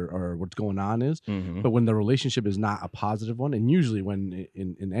issue or what's going on is. Mm-hmm. But when the relationship is not a positive one, and usually when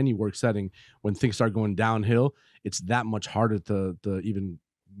in any work setting, when things start going downhill, it's that much harder to even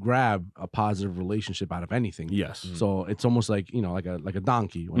grab a positive relationship out of anything. Yes. So it's almost like like a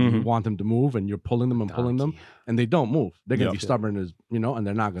donkey when you Mhm. want them to move and you're pulling them and pulling them and they don't move. They're gonna Yep. be stubborn as and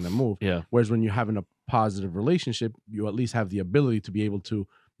they're not gonna move. Yeah. Whereas when you're having a positive relationship, you at least have the ability to be able to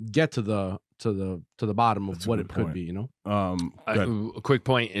get to the bottom of That's a what good it could point. be. Good. A quick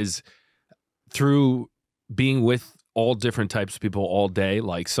point is through being with all different types of people all day,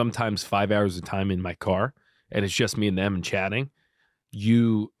 like sometimes 5 hours of time in my car, and it's just me and them and chatting,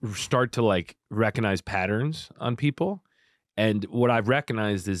 you start to like recognize patterns on people. And what I've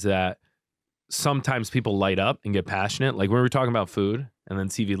recognized is that sometimes people light up and get passionate. Like when we were talking about food, and then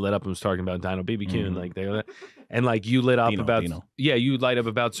CV lit up and was talking about Dino BBQ and like and like you lit up about you light up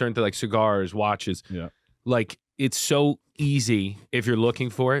about certain things like cigars, watches. Yeah. Like it's so easy if you're looking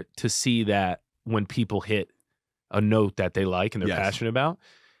for it to see that when people hit a note that they like and they're Yes. passionate about.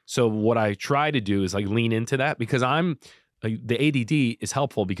 So what I try to do is like lean into that because the ADD is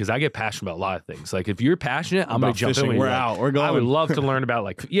helpful because I get passionate about a lot of things. Like if you're passionate, I'm going to jump in. We're out. We're going. I would love to learn about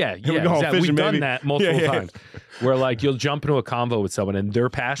like, We're going exactly. fishing, We've done baby. that multiple Yeah. times where like you'll jump into a convo with someone and they're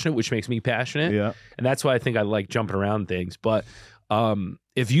passionate, which makes me passionate. Yeah. And that's why I think I like jumping around things. But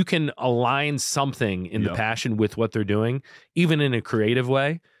if you can align something in the Yep. passion with what they're doing, even in a creative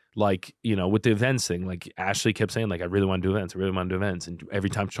way, like, with the events thing, like Ashley kept saying, like, I really want to do events. I really want to do events. And every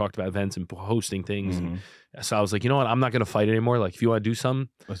time she talked about events and hosting things. Mhm. And so I was like, you know what? I'm not going to fight anymore. Like, if you want to do something,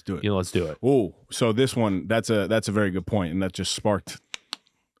 Let's do it. let's do it. Oh, so this one, that's a very good point, and that just sparked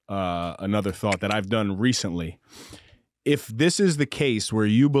another thought that I've done recently. If this is the case where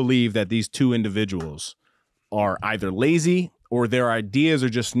you believe that these two individuals are either lazy or their ideas are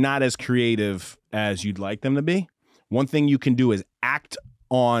just not as creative as you'd like them to be, one thing you can do is act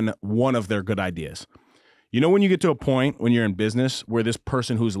on one of their good ideas. You know, when you get to a point when you're in business where this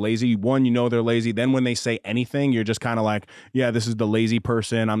person who's lazy, one, you know they're lazy. Then when they say anything, you're just kind of like, yeah, this is the lazy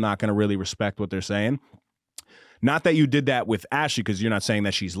person. I'm not going to really respect what they're saying. Not that you did that with Ashley, because you're not saying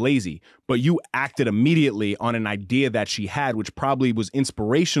that she's lazy, but you acted immediately on an idea that she had, which probably was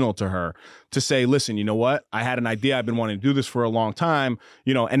inspirational to her, to say, listen, you know what? I had an idea. I've been wanting to do this for a long time,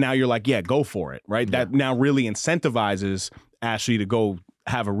 you know, and now you're like, yeah, go for it, right? Yeah. That now really incentivizes Ashley to go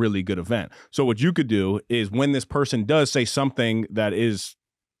have a really good event. So what you could do is when this person does say something that is,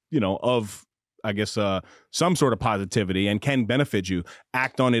 you know, of, I guess, some sort of positivity and can benefit you,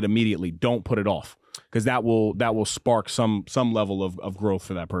 act on it immediately. Don't put it off, because that will spark some level of growth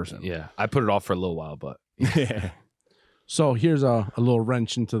for that person. Yeah, I put it off for a little while, but yeah. So here's a little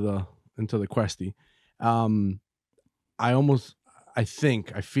wrench into the questy. I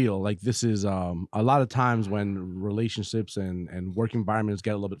feel like this is a lot of times when relationships and work environments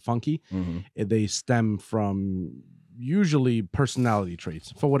get a little bit funky, they stem from usually personality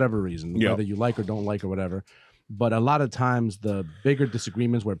traits for whatever reason, whether you like or don't like or whatever. But a lot of times the bigger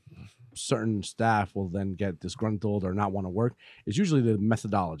disagreements where certain staff will then get disgruntled or not want to work is usually the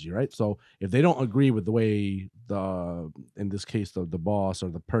methodology, right? So if they don't agree with the way in this case, the boss or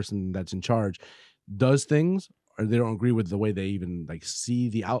the person that's in charge does things, or they don't agree with the way they even like see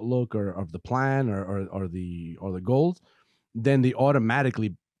the outlook or of the plan or the goals, then they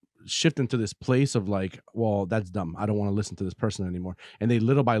automatically shift into this place of like, well, that's dumb. I don't want to listen to this person anymore. And they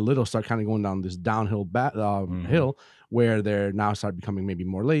little by little start kind of going down this downhill hill where they're now start becoming maybe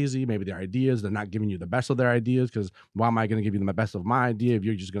more lazy. Maybe their ideas, they're not giving you the best of their ideas, because why am I going to give you the best of my idea if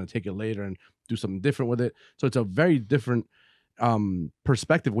you're just going to take it later and do something different with it? So it's a very different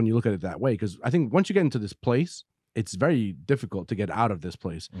perspective when you look at it that way, because I think once you get into this place, it's very difficult to get out of this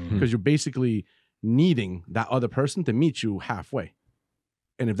place, because you're basically needing that other person to meet you halfway.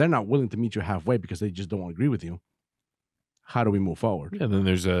 And if they're not willing to meet you halfway because they just don't agree with you, how do we move forward? Yeah, then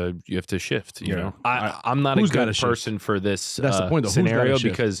you have to shift. You know, I'm not a good person for this That's the point, though. scenario,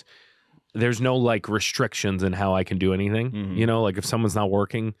 because there's no like restrictions in how I can do anything. You know, like if someone's not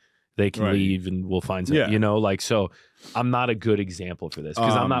working, they can leave and we'll find something, you know, like, so I'm not a good example for this,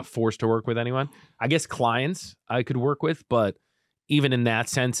 because I'm not forced to work with anyone. I guess clients I could work with, but even in that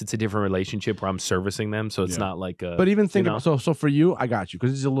sense, it's a different relationship where I'm servicing them. So it's not like but even think about, so for you, I got you,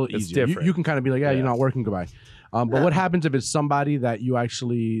 because it's a little easier. You can kind of be like, yeah, you're not working, goodbye. But what happens if it's somebody that you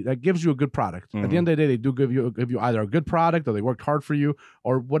actually, that gives you a good product? At the end of the day, they do give you either a good product, or they worked hard for you,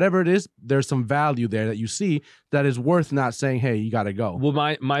 or whatever it is. There's some value there that you see that is worth not saying, hey, you got to go.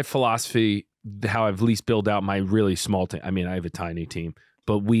 Well, my philosophy, how I've least built out my really small team. I mean, I have a tiny team,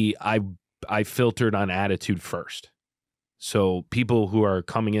 but I filtered on attitude first. So people who are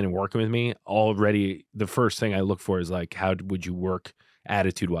coming in and working with me already, the first thing I look for is like, how would you work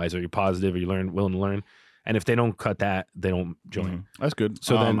attitude-wise? Are you positive? Are you willing to learn? And if they don't cut that, they don't join. That's good.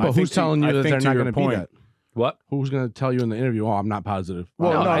 So then, but who's telling you that they're not going to be that? What? Who's going to tell you in the interview, oh, I'm not positive?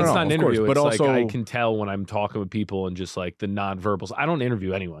 Well, no, it's not an interview. But also, like, I can tell when I'm talking with people and just like the nonverbals. I don't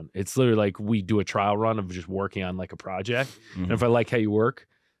interview anyone. It's literally like we do a trial run of just working on like a project. And if I like how you work,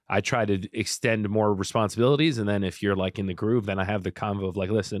 I try to extend more responsibilities. And then if you're like in the groove, then I have the convo of like,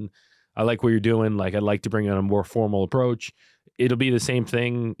 listen, I like what you're doing. Like, I'd like to bring in a more formal approach. It'll be the same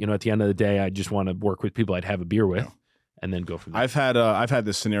thing. You know, at the end of the day, I just want to work with people I'd have a beer with and then go from there. I've had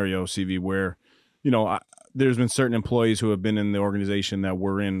this scenario, CV, where, you know, there's been certain employees who have been in the organization that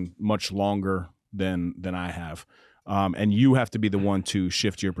were in much longer than I have. And you have to be the one to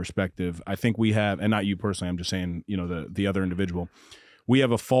shift your perspective. I think we have, and not you personally, I'm just saying, you know, the other individual, we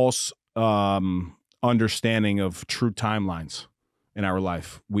have a false understanding of true timelines in our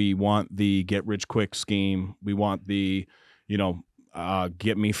life. We want the get rich quick scheme. We want the, you know,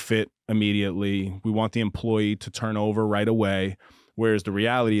 get me fit immediately. We want the employee to turn over right away. Whereas the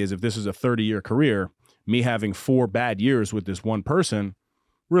reality is, if this is a 30-year career, me having 4 bad years with this one person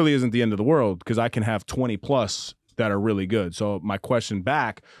really isn't the end of the world, because I can have 20 plus that are really good. So my question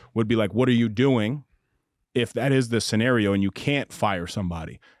back would be like, what are you doing if that is the scenario and you can't fire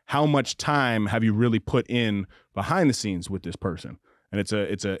somebody? How much time have you really put in behind the scenes with this person? And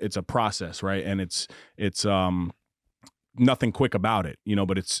it's a process, right? And it's nothing quick about it, you know,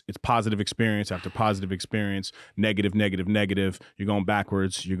 but it's positive experience after positive experience, negative. You're going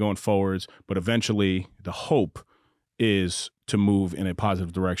backwards, you're going forwards, but eventually the hope is to move in a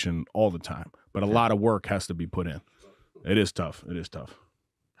positive direction all the time. But a lot of work has to be put in. It is tough.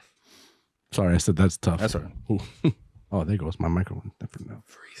 Sorry, I said that's tough. That's all right. Oh, there goes my microphone.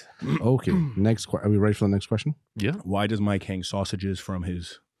 Okay, next. Are we ready for the next question? Yeah. Why does Mike hang sausages from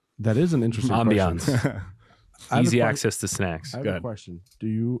his? That is an interesting ambiance? Easy access to snacks. I have Go a ahead. question. Do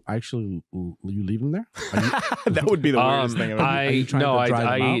you actually you leave them there? That would be the weirdest thing. Are you trying to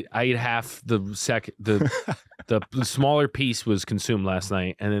dry them out? I ate half the the smaller piece was consumed last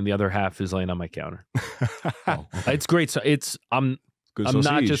night, and then the other half is laying on my counter. It's great. So I'm Good not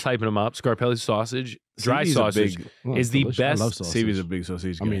sausage. just hyping them up. Scarpelli sausage, dry CV's a sausage big- is the delicious. I love best. sausage. CV's a big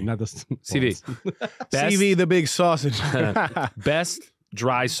sausage guy. I mean, not the CV. Best, CV the big sausage. best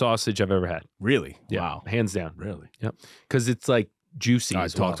dry sausage I've ever had. Really? Yeah, Wow. hands down. Really? Yep, because it's like juicy. All right,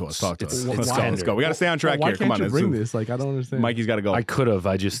 as talk well. to us. Talk to It's- us. it's Let's go. Let's tender. go. We got to stay on track Why here. can't Come on. you it's- bring this? Like, I don't understand. Mikey's got to go. I could have.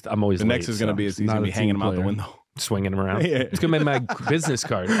 I'm always The next late, is going to so be he's not going to be a hanging team him out the player. window. swinging them around. Yeah. It's gonna be my business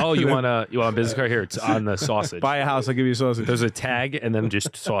card. Oh, you want a business card? Here, it's on the sausage. Buy a house, I'll give you a sausage. There's a tag and then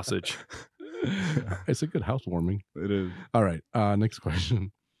just sausage. It's a good housewarming. It is. All right. Next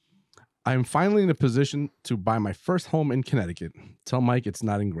question. I'm finally in a position to buy my first home in Connecticut. Tell Mike it's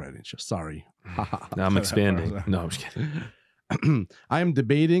not in Greenwich. Sorry. Now I'm expanding. No, I'm just kidding. I am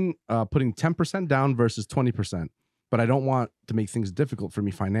debating putting 10% down versus 20%, but I don't want to make things difficult for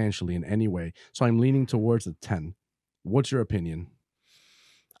me financially in any way. So I'm leaning towards the 10. What's your opinion?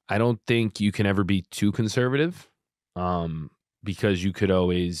 I don't think you can ever be too conservative, because you could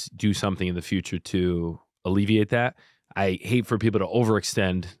always do something in the future to alleviate that. I hate for people to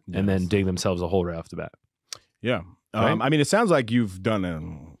overextend and then dig themselves a hole right off the bat. Yeah. Right? I mean, it sounds like you've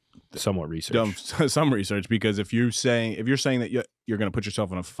done Somewhat research. some research, because if you're saying that you're going to put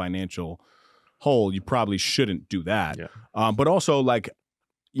yourself in a financial hole, you probably shouldn't do that. Yeah. But also, like,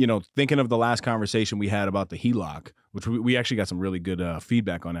 thinking of the last conversation we had about the HELOC, which we actually got some really good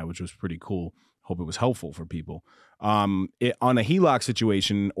feedback on that, which was pretty cool. Hope it was helpful for people. On a HELOC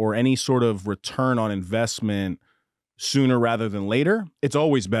situation or any sort of return on investment sooner rather than later, it's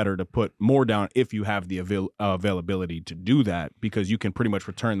always better to put more down if you have the availability to do that, because you can pretty much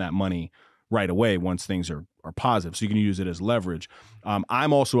return that money right away once things are positive. So you can use it as leverage.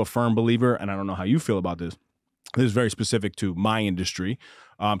 I'm also a firm believer, and I don't know how you feel about this. This is very specific to my industry,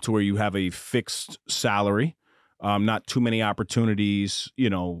 to where you have a fixed salary, not too many opportunities,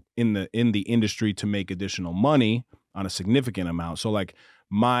 in the industry to make additional money on a significant amount. So like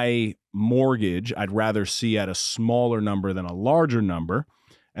my mortgage, I'd rather see at a smaller number than a larger number.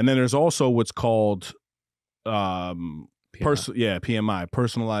 And then there's also what's called PMI,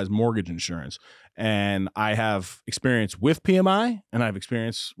 personalized mortgage insurance. And I have experience with PMI and I have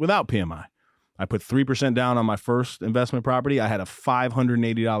experience without PMI. I put 3% down on my first investment property. I had a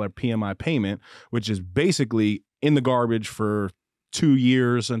 $580 PMI payment, which is basically in the garbage for 2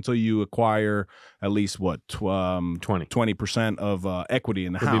 years until you acquire at least 20% of equity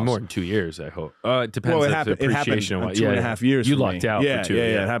in the It'll house. be more than 2 years, I hope. It depends. Well, on it happened the appreciation in and what- 2.5 years. You for lucked me. out Yeah, for 2.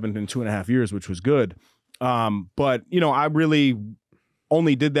 Yeah, it happened in 2.5 years, which was good. But I really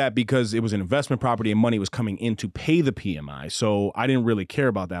only did that because it was an investment property and money was coming in to pay the PMI. So I didn't really care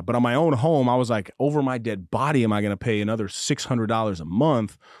about that. But on my own home, I was like, over my dead body, am I going to pay another $600 a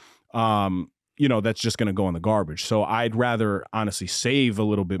month? That's just going to go in the garbage. So I'd rather honestly save a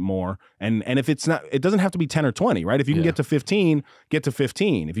little bit more. And if it's not, it doesn't have to be 10 or 20, right? If you can get to 15, get to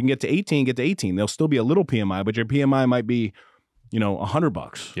 15. If you can get to 18, get to 18. There'll still be a little PMI, but your PMI might be,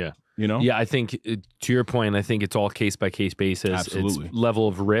 $100. Yeah. Yeah, I think to your point, I think it's all case by case basis. Absolutely. It's level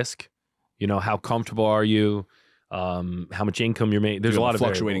of risk. How comfortable are you? How much income you're making? There's a lot of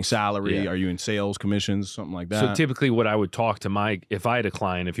fluctuating variables. salary. Yeah. Are you in sales, commissions, something like that? So typically what I would talk to if I had a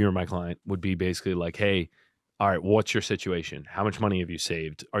client, if you were my client, would be basically like, hey, all right, what's your situation? How much money have you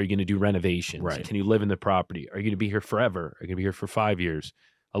saved? Are you going to do renovations? Right. Can you live in the property? Are you going to be here forever? Are you going to be here for 5 years?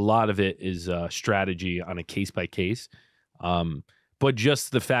 A lot of it is strategy on a case by case. But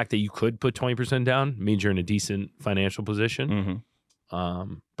just the fact that you could put 20% down means you're in a decent financial position.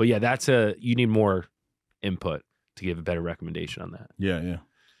 Mm-hmm. But yeah, you need more input to give a better recommendation on that. Yeah.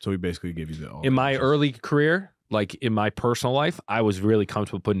 So we basically give you In my early career, like in my personal life, I was really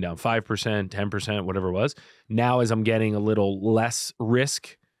comfortable putting down 5%, 10%, whatever it was. Now, as I'm getting a little less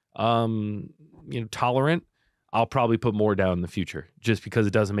risk, tolerant, I'll probably put more down in the future, just because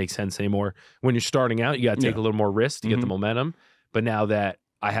it doesn't make sense anymore. When you're starting out, you got to take a little more risk to get the momentum. But now that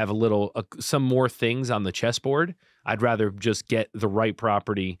I have some more things on the chessboard, I'd rather just get the right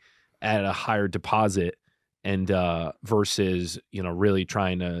property at a higher deposit and versus really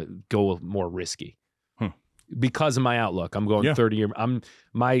trying to go more risky. Because of my outlook. I'm going 30 year.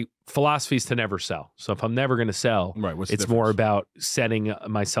 My philosophy is to never sell. So if I'm never going to sell, right, it's more about setting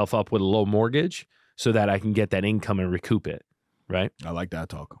myself up with a low mortgage so that I can get that income and recoup it. Right. I like that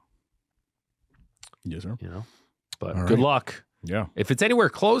talk. Yes, sir. But All good right. luck. Yeah. If it's anywhere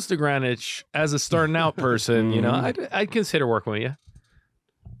close to Greenwich as a starting out person, I'd consider working with you.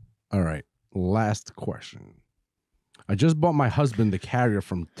 All right. Last question. I just bought my husband the carrier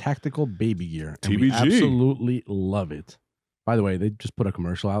from Tactical Baby Gear, and we TBG. absolutely love it. By the way, they just put a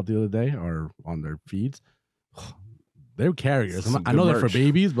commercial out the other day, or on their feeds. They're carriers. Some I know good they're for merch.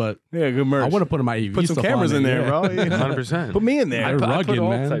 babies, but Yeah, good merch. I want to put in my EV Put some stuff cameras on in it, there, yeah. bro. 100%. Put me in there. They're I put rugged, all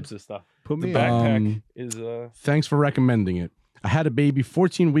man. types of stuff. Put me The in. backpack is Thanks for recommending it. I had a baby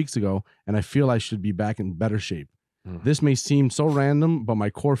 14 weeks ago, and I feel I should be back in better shape. This may seem so random, but my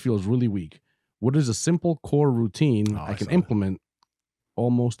core feels really weak. What is a simple core routine I can implement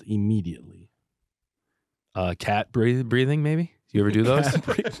almost immediately? cat breathing, maybe? Do you ever do those?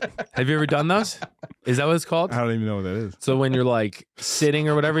 Have you ever done those? Is that what it's called? I don't even know what that is. So when you're like sitting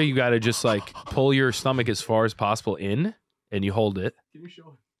or whatever, you got to just like pull your stomach as far as possible in and you hold it. Can you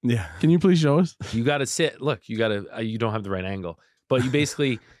show? Yeah. Can you please show us? You got to sit. Look, you got to, you don't have the right angle, but you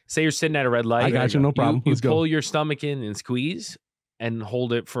basically say you're sitting at a red light. I got you, no problem. You Let's go. pull your stomach in and squeeze and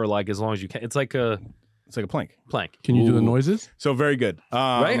hold it for like as long as you can. It's like a It's like a plank. plank. Can you do the Ooh. noises? So very good.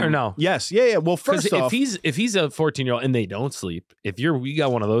 Right or no? Yes. Yeah. Well, Because first off, if he's a 14-year-old and they don't sleep, if you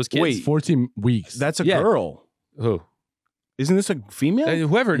got one of those kids, Wait. 14 weeks. that's a Yeah. girl. who? Isn't this a female?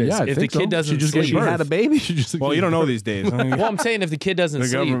 Whoever it is, Yeah, I if the think kid so. doesn't She just sleep, gave she birth. had a baby. She just Well, you don't know these days. well, I'm saying if the kid doesn't The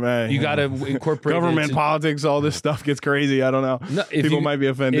sleep, government, you yeah. got to incorporate it Government into- politics, all this stuff gets crazy. I don't know. No, if People you- might be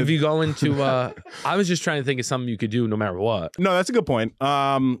offended. If you go into, I was just trying to think of something you could do no matter what. No, that's a good point.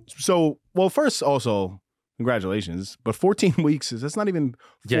 So, well, first, also, congratulations. But 14 weeks that's not even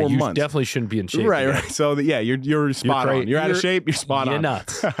 4 Yeah, you months. definitely shouldn't be in shape. Right, yet. right. So yeah, you're spot great. on. You're out of You're- shape. You're spot You're on.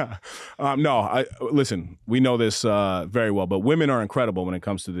 nuts. No, listen. We know this very well, but women are incredible when it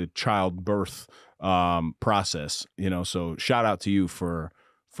comes to the childbirth process. You know, so shout out to you for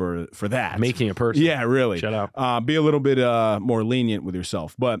that. Making a person. Yeah, really. Shut up. Be a little bit more lenient with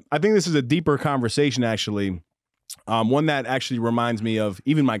yourself. But I think this is a deeper conversation, actually. One that actually reminds me of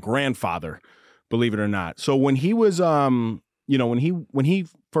even my grandfather, believe it or not. So when he was, when he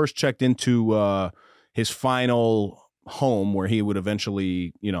first checked into his final home where he would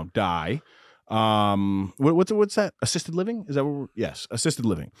eventually, die. What's that? Assisted living? Is that what yes, assisted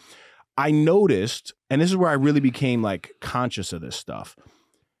living. I noticed, and this is where I really became like conscious of this stuff.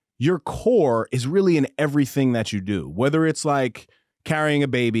 Your core is really in everything that you do, whether it's like carrying a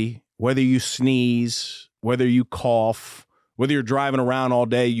baby, whether you sneeze, whether you cough, whether you're driving around all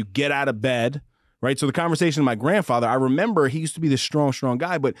day, you get out of bed, right? So the conversation with my grandfather, I remember he used to be this strong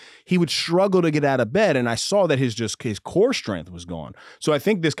guy, but he would struggle to get out of bed. And I saw that his core strength was gone. So I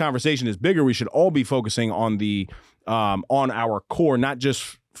think this conversation is bigger. We should all be focusing on on our core, not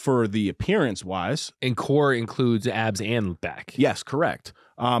just for the appearance wise. And core includes abs and back. Yes, correct.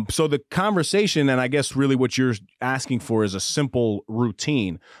 So the conversation, and I guess really what you're asking for is a simple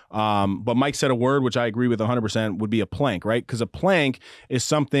routine. But Mike said a word, which I agree with 100%, would be a plank, right? Because a plank is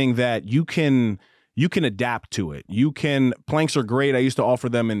something that you can adapt to it. Planks are great. I used to offer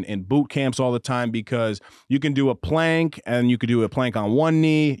them in boot camps all the time because you can do a plank and you could do a plank on one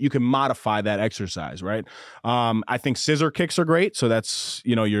knee. You can modify that exercise, right? I think scissor kicks are great. So that's,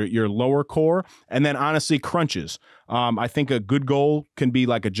 your lower core. And then honestly, crunches. I think a good goal can be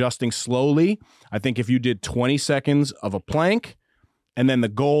like adjusting slowly. I think if you did 20 seconds of a plank and then the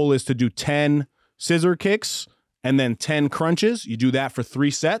goal is to do 10 scissor kicks and then 10 crunches, you do that for 3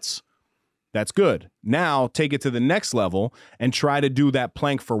 sets. That's good. Now take it to the next level and try to do that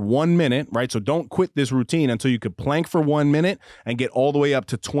plank for 1 minute, right? So don't quit this routine until you could plank for 1 minute and get all the way up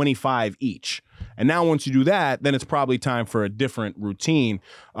to 25 each. And now once you do that, then it's probably time for a different routine.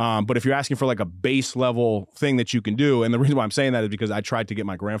 But if you're asking for like a base level thing that you can do, and the reason why I'm saying that is because I tried to get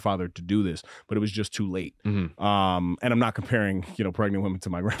my grandfather to do this, but it was just too late. Mm-hmm. And I'm not comparing, pregnant women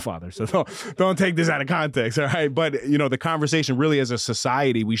to my grandfather. So don't take this out of context, all right? But, the conversation really as a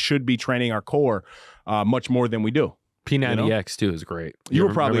society, we should be training our core much more than we do. P90X too is great. You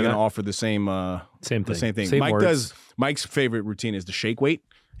were probably remember going to that? offer the same Same the thing. same thing. Same Mike words. Mike's favorite routine is the shake weight.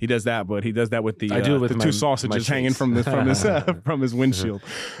 He does that, but he does that with the I do it with the my- two sausages my hanging shakes. from his windshield.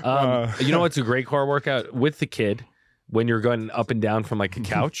 You know what's a great core workout with the kid when you're going up and down from like a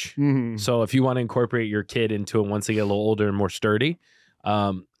couch. Mhm. So if you want to incorporate your kid into it once they get a little older and more sturdy,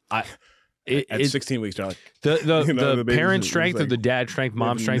 At 16 weeks, Charlie. the The baby's parent just strength like- or the dad strength,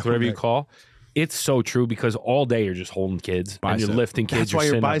 mom have strength, no whatever you neck. call, it's so true because all day you're just holding kids and Bicep. you're lifting kids. That's you're why your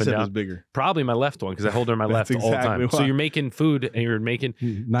sitting up and bicep down. is bigger. Probably my left one because I hold her in my left That's all the time. exactly So why. you're making food and you're making.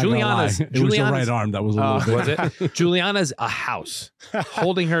 Not gonna lie. Juliana's- It was your Juliana's- right arm that was a little bit. Was it? Juliana's a house.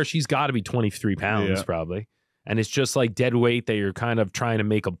 Holding her, she's got to be 23 pounds Yeah. probably. And it's just like dead weight that you're kind of trying to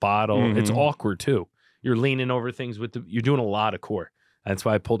make a bottle. Mhm. It's awkward too. You're leaning over things you're doing a lot of core. That's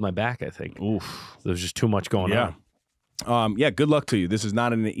why I pulled my back, I think. Oof. There's just too much going Yeah. on. Yeah, good luck to you. This is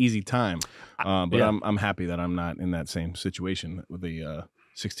not an easy time, but Yeah. I'm happy that I'm not in that same situation with the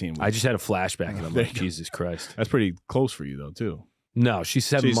 16 weeks. I just had a flashback, and I'm There like, you go. Jesus Christ. That's pretty close for you though, too. No, she's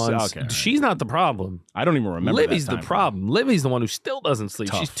 7 She's- months. okay, all right. She's not the problem. I don't even remember. Livy's that the time problem. Livy's the one who still doesn't sleep.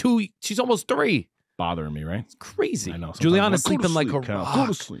 Tough. She's 2. She's almost 3. bothering me, right? It's crazy. I know. Sometimes Juliana's I'm like, go to sleeping like a sleep, Cal. rock. Go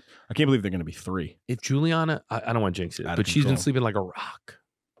to sleep. I can't believe they're going to be 3. If Juliana, I don't want to jinx it, Out of but she's been control. sleeping like a rock.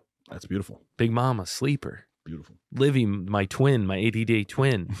 That's beautiful. Big mama, sleeper. Beautiful. Livy, my twin, my ADD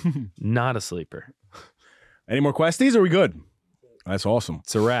twin, not a sleeper. Any more questies? Or are we good? That's awesome.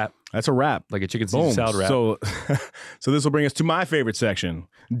 It's a wrap, That's a wrap. like a chicken Caesar Boom. salad wrap. So, so this will bring us to my favorite section,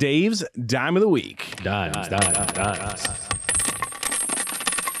 Dave's Dime of the Week. Dimes.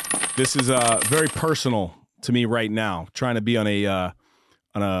 This is very personal to me right now. Trying to be on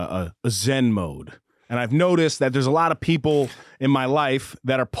a Zen mode, and I've noticed that there's a lot of people in my life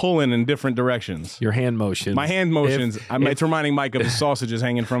that are pulling in different directions. Your hand motions. My hand motions. It's reminding Mike of the sausages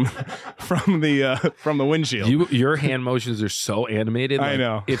hanging from the windshield. Your hand motions are so animated. I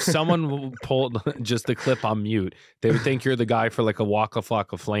know. If someone pulled just the clip on mute, they would think you're the guy for like a Waka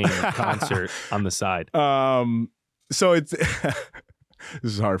Flocka Flame concert on the side. So it's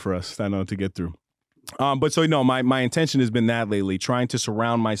this is hard for us, I know, to get through. But so my intention has been that lately, trying to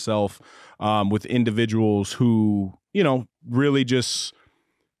surround myself with individuals who, really just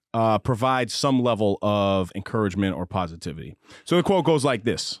provide some level of encouragement or positivity. So the quote goes like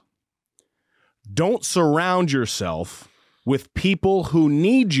this: "Don't surround yourself with people who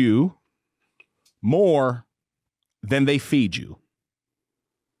need you more than they feed you."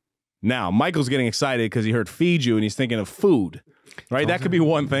 Now, Michael's getting excited because he heard feed you and he's thinking of food, right? That could be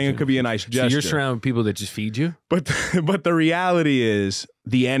one thing. It could be a nice So gesture. you're surrounded with people that just feed you? But the reality is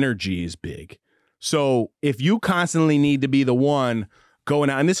the energy is big. So if you constantly need to be the one going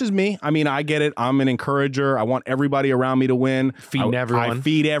out, and this is me. I mean, I get it. I'm an encourager. I want everybody around me to win. Feeding everyone. I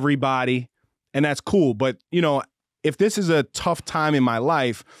feed everybody, and that's cool. But, if this is a tough time in my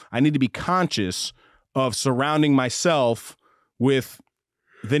life, I need to be conscious of surrounding myself with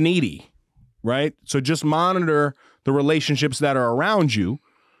the needy, right? So just monitor the relationships that are around you.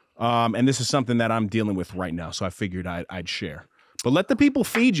 And this is something that I'm dealing with right now. So I figured I'd share. But let the people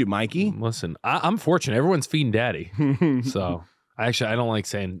feed you, Mikey. Listen, I'm fortunate. Everyone's feeding daddy. So I don't like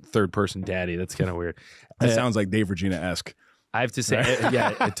saying third person daddy. That's kind of weird. That sounds like Dave Regina-esque. I have to say,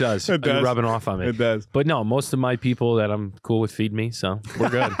 yeah, it does. It does. You're rubbing off on me. It does. But no, most of my people that I'm cool with feed me, so we're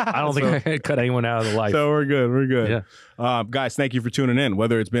good. I don't think I could cut anyone out of the life. So we're good. We're good. Yeah. Guys, thank you for tuning in.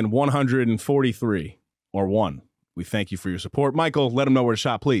 Whether it's been 143 or 1, we thank you for your support. Michael, let them know where to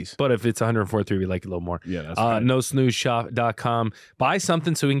shop, please. But if it's 143, we like it a little more. Yeah, that's right. NoSnoozeShop.com. Buy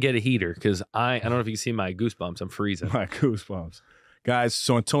something so we can get a heater, because I don't know if you can see my goosebumps. I'm freezing. My goosebumps. Guys,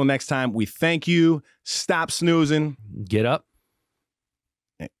 so until next time, we thank you. Stop snoozing Get up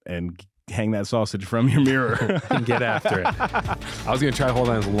and hang that sausage from your mirror. and get after it. I was going to try to hold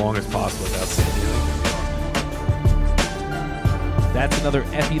on as long as possible without saying anything. That's another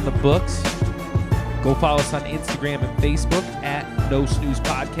Effie in the books. Go follow us on Instagram and Facebook at No Snooze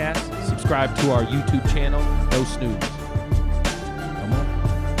Podcast. Subscribe to our YouTube channel, No Snooze.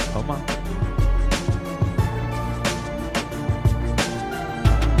 Come on.